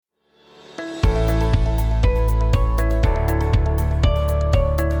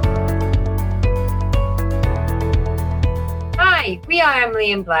are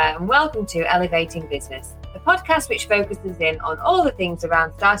Emily and Blair, and welcome to Elevating Business, the podcast which focuses in on all the things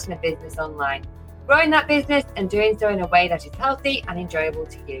around starting a business online, growing that business and doing so in a way that is healthy and enjoyable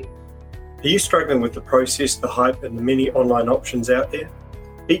to you. Are you struggling with the process, the hype, and the many online options out there?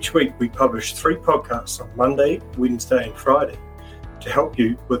 Each week we publish 3 podcasts on Monday, Wednesday, and Friday to help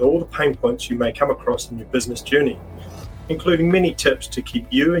you with all the pain points you may come across in your business journey, including many tips to keep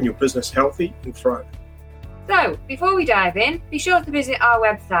you and your business healthy and thriving. So, before we dive in, be sure to visit our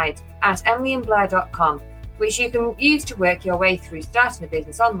website at emilyandblair.com, which you can use to work your way through starting a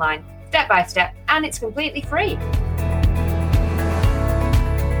business online, step by step, and it's completely free.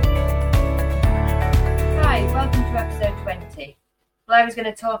 Hi, welcome to episode 20. Blair is going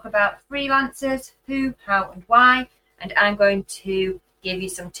to talk about freelancers, who, how, and why, and I'm going to give you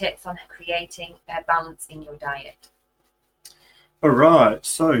some tips on creating a balance in your diet. All right,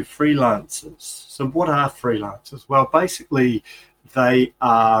 so freelancers. So what are freelancers? Well, basically, they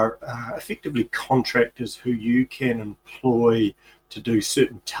are effectively contractors who you can employ to do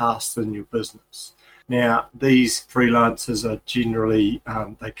certain tasks in your business. Now, these freelancers are generally,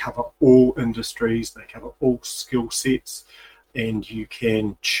 they cover all industries, they cover all skill sets, and you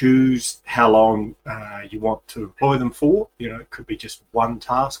can choose how long you want to employ them for. You know, it could be just one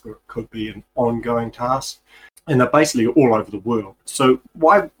task or it could be an ongoing task. And they're basically all over the world. So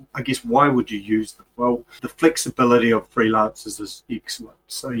why would you use them? Well, the flexibility of freelancers is excellent.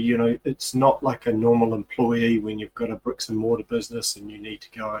 So, you know, it's not like a normal employee when you've got a bricks and mortar business and you need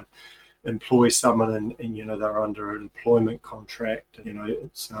to go and employ someone and you know, they're under an employment contract. You know,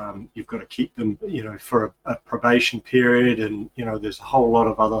 it's you've got to keep them, you know, for a probation period, and, you know, there's a whole lot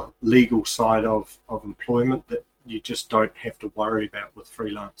of other legal side of employment that you just don't have to worry about with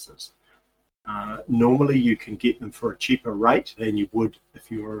freelancers. Normally you can get them for a cheaper rate than you would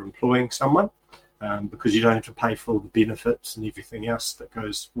if you were employing someone, because you don't have to pay for the benefits and everything else that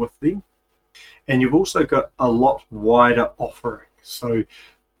goes with them. And you've also got a lot wider offering. So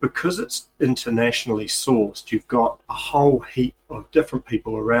because it's internationally sourced, you've got a whole heap of different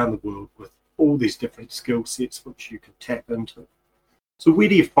people around the world with all these different skill sets which you can tap into. So where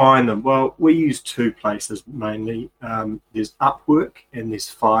do you find them? Well, we use 2 places mainly. There's Upwork and there's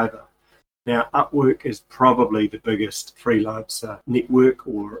Fiverr. Now, Upwork is probably the biggest freelancer network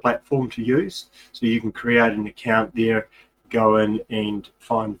or platform to use. So you can create an account there, go in and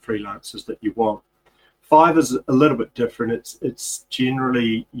find freelancers that you want. Fiverr's a little bit different. It's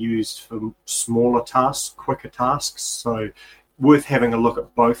generally used for smaller tasks, quicker tasks. So worth having a look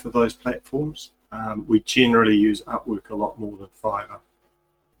at both of those platforms. We generally use Upwork a lot more than Fiverr.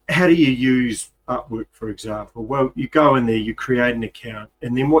 How do you use Upwork, for example? Well, you go in there, you create an account,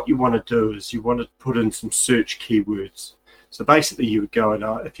 and then what you want to do is you want to put in some search keywords. So basically you would go in,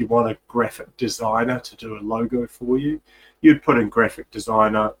 if you want a graphic designer to do a logo for you, you'd put in graphic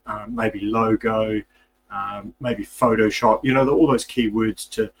designer, maybe logo, maybe Photoshop, you know, all those keywords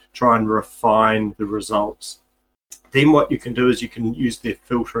to try and refine the results. Then what you can do is you can use their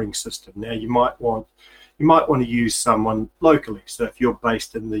filtering system. Now you might want to use someone locally. So if you're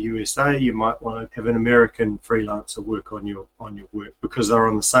based in the USA, you might want to have an American freelancer work on your work because they're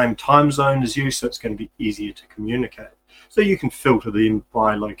on the same time zone as you, so it's going to be easier to communicate. So you can filter them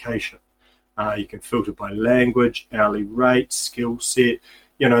by location. You can filter by language, hourly rate, skill set,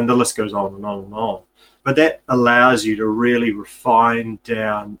 you know, and the list goes on and on and on. But that allows you to really refine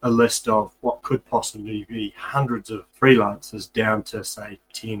down a list of what could possibly be hundreds of freelancers down to, say,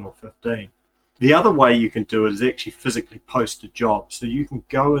 10 or 15. The other way you can do it is actually physically post a job. So you can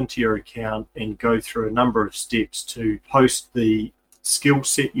go into your account and go through a number of steps to post the skill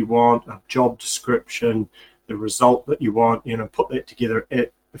set you want, a job description, the result that you want, you know, put that together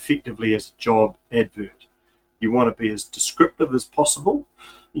effectively as a job advert. You want to be as descriptive as possible.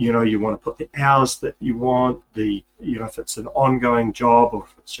 You know, you want to put the hours that you want, you know, if it's an ongoing job or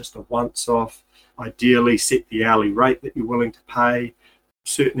if it's just a once-off, ideally set the hourly rate that you're willing to pay.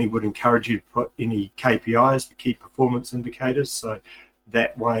 Certainly would encourage you to put any KPIs, the key performance indicators, so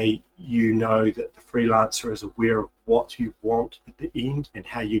that way you know that the freelancer is aware of what you want at the end and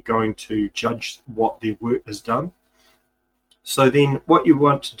how you're going to judge what their work has done. So then what you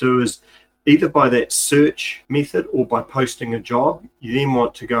want to do is either by that search method or by posting a job, you then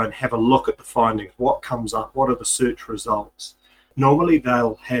want to go and have a look at the findings. What comes up? What are the search results? Normally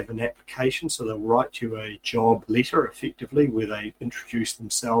they'll have an application, so they'll write you a job letter effectively where they introduce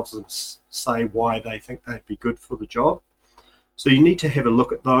themselves and say why they think they'd be good for the job. So you need to have a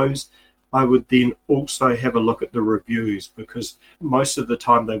look at those. I would then also have a look at the reviews because most of the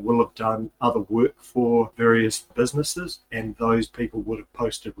time they will have done other work for various businesses and those people would have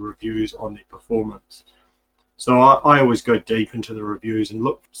posted reviews on their performance. So I always go deep into the reviews and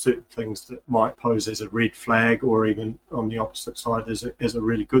look for certain things that might pose as a red flag, or even on the opposite side as a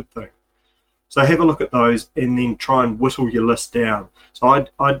really good thing. So have a look at those and then try and whittle your list down. So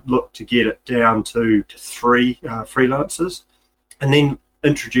I'd look to get it down to 3 freelancers, and then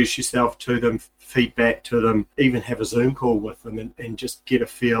introduce yourself to them, feedback to them, even have a Zoom call with them, and just get a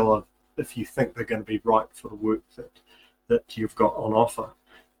feel of if you think they're going to be right for the work that you've got on offer.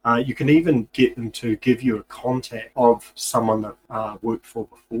 You can even get them to give you a contact of someone that worked for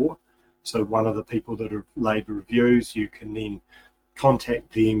before. So one of the people that have laid reviews, you can then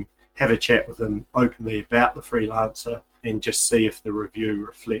contact them, have a chat with them openly about the freelancer, and just see if the review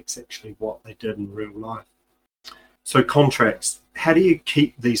reflects actually what they did in real life. So contracts, how do you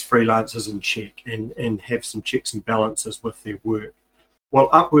keep these freelancers in check and have some checks and balances with their work? Well,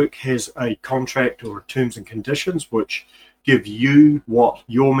 Upwork has a contract or terms and conditions which give you what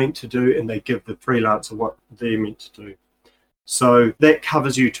you're meant to do, and they give the freelancer what they're meant to do. So that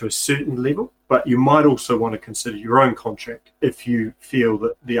covers you to a certain level, but you might also want to consider your own contract if you feel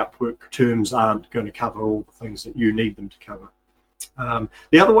that the Upwork terms aren't going to cover all the things that you need them to cover.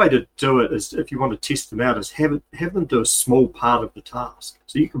 The other way to do it is, if you want to test them out, is have them do a small part of the task.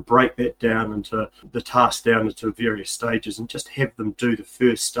 So you can break that down into the task down into various stages and just have them do the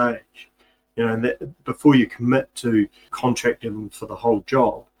first stage. And that before you commit to contracting them for the whole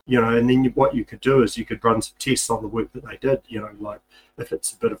job. And then what you could do is you could run some tests on the work that they did. Like if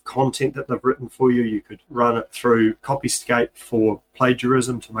it's a bit of content that they've written for you, you could run it through Copyscape for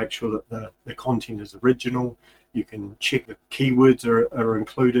plagiarism to make sure that the content is original. You can check the keywords are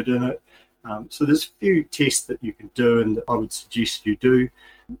included in it. So there's a few tests that you can do, and I would suggest you do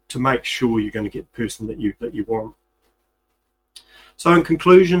to make sure you're going to get the person that you want. So in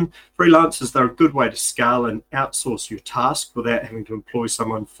conclusion, freelancers, they're a good way to scale and outsource your task without having to employ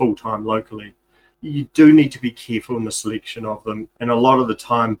someone full-time locally. You do need to be careful in the selection of them, and a lot of the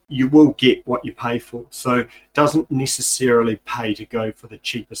time you will get what you pay for. So it doesn't necessarily pay to go for the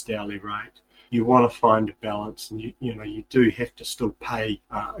cheapest hourly rate. You want to find a balance, and you do have to still pay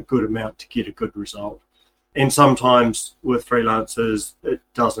a good amount to get a good result. And sometimes with freelancers, it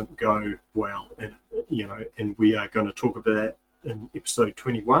doesn't go well, and we are going to talk about that in episode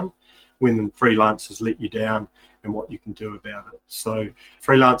 21, when the freelancers let you down and what you can do about it. So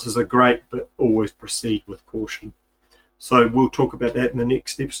freelancers are great, but always proceed with caution. So we'll talk about that in the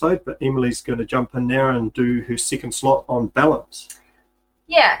next episode, but Emily's going to jump in now and do her second slot on balance.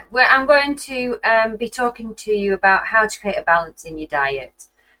 Yeah, well, I'm going to be talking to you about how to create a balance in your diet.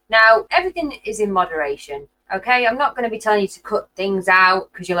 Now, everything is in moderation, okay? I'm not going to be telling you to cut things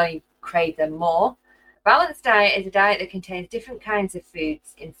out because you'll only crave them more. A balanced diet is a diet that contains different kinds of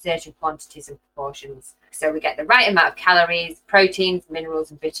foods in certain quantities and proportions. So we get the right amount of calories, proteins,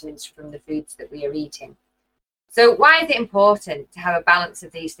 minerals, and vitamins from the foods that we are eating. So why is it important to have a balance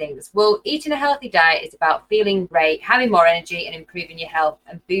of these things? Well, eating a healthy diet is about feeling great, having more energy, and improving your health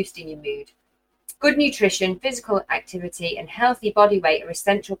and boosting your mood. Good nutrition, physical activity, and healthy body weight are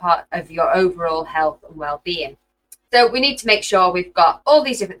essential parts of your overall health and well-being. So we need to make sure we've got all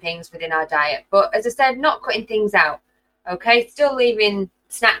these different things within our diet. But as I said, not cutting things out, okay? Still leaving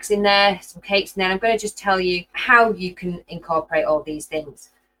snacks in there, some cakes in there. I'm going to just tell you how you can incorporate all these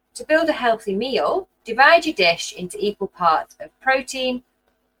things. To build a healthy meal, divide your dish into equal parts of protein,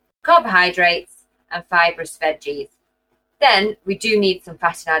 carbohydrates, and fibrous veggies. Then we do need some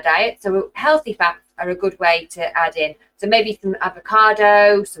fat in our diet. So healthy fats are a good way to add in. So maybe some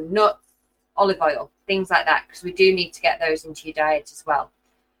avocado, some nuts, olive oil, things like that, because we do need to get those into your diet as well.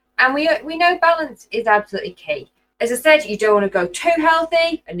 And we know balance is absolutely key. As I said, you don't want to go too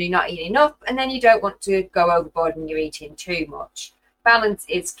healthy and you're not eating enough, and then you don't want to go overboard and you're eating too much. Balance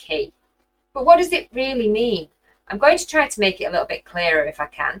is key. But what does it really mean? I'm going to try to make it a little bit clearer if I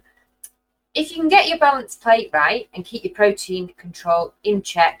can. If you can get your balanced plate right and keep your protein control in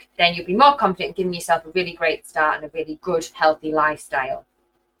check, then you'll be more confident in giving yourself a really great start and a really good, healthy lifestyle.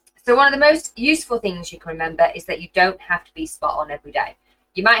 So one of the most useful things you can remember is that you don't have to be spot on every day.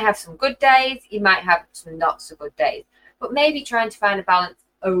 You might have some good days, you might have some not so good days, but maybe trying to find a balance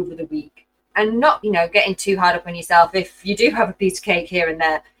over the week and not, getting too hard up on yourself if you do have a piece of cake here and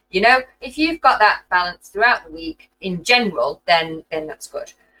there. If you've got that balance throughout the week in general, then that's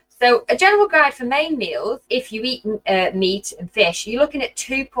good. So a general guide for main meals, if you eat meat and fish, you're looking at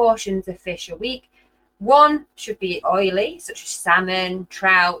 2 portions of fish a week. 1 should be oily, such as salmon,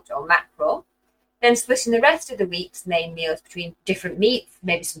 trout, or mackerel. Then splitting the rest of the week's main meals between different meats,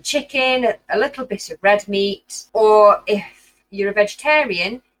 maybe some chicken, a little bit of red meat, or if you're a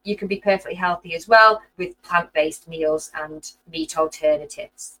vegetarian, you can be perfectly healthy as well with plant-based meals and meat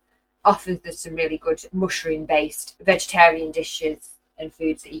alternatives. often there's some really good mushroom-based vegetarian dishes and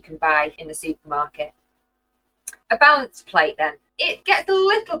foods that you can buy in the supermarket. A balanced plate then. It gets a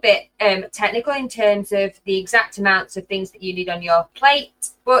little bit technical in terms of the exact amounts of things that you need on your plate,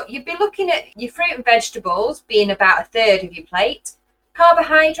 but you'd be looking at your fruit and vegetables being about a third of your plate,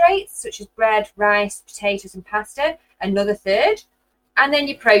 carbohydrates such as bread, rice, potatoes and pasta, another third, and then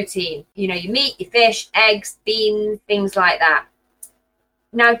your protein, your meat, your fish, eggs, beans, things like that.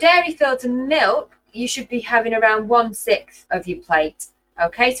 Now, dairy filtered milk, you should be having around 1/6 of your plate.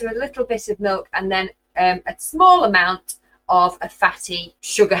 Okay, so a little bit of milk and then a small amount of a fatty,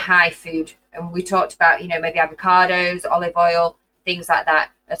 sugar high food. And we talked about, maybe avocados, olive oil, things like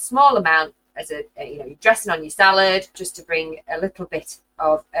that. A small amount as dressing on your salad, just to bring a little bit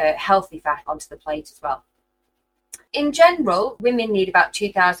of healthy fat onto the plate as well. In general, women need about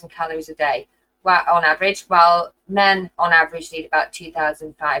 2,000 calories a day on average, while men on average need about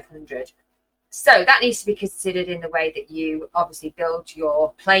 2,500. So that needs to be considered in the way that you obviously build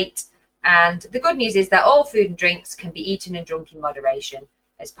your plate. And the good news is that all food and drinks can be eaten and drunk in moderation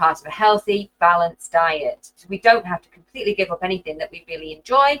as part of a healthy, balanced diet. So we don't have to completely give up anything that we really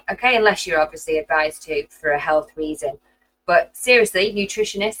enjoy, okay, unless you're obviously advised to for a health reason. But seriously,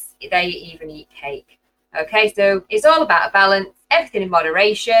 nutritionists, they even eat cake. Okay, so it's all about a balance, everything in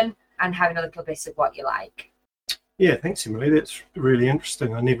moderation, and having a little bit of what you like. Yeah, thanks, Emily. That's really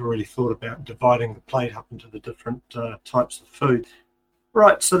interesting. I never really thought about dividing the plate up into the different types of food.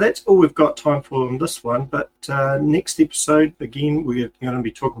 Right, so that's all we've got time for on this one. But next episode, again, we're going to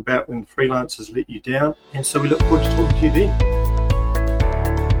be talking about when freelancers let you down. And so we look forward to talking to you then.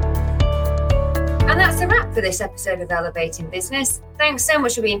 And that's a wrap for this episode of Elevating Business. Thanks so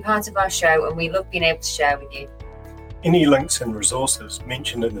much for being part of our show, and we love being able to share with you. Any links and resources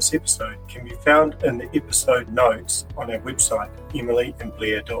mentioned in this episode can be found in the episode notes on our website,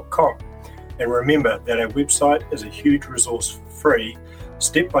 emilyandblair.com. And remember that our website is a huge resource for free,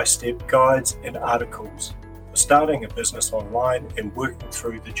 step-by-step guides and articles for starting a business online and working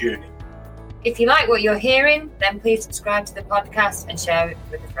through the journey. If you like what you're hearing, then please subscribe to the podcast and share it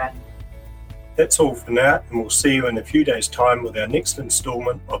with a friend. That's all for now, and we'll see you in a few days' time with our next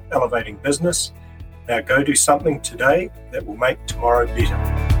installment of Elevating Business. Now go do something today that will make tomorrow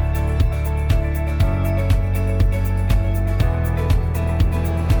better.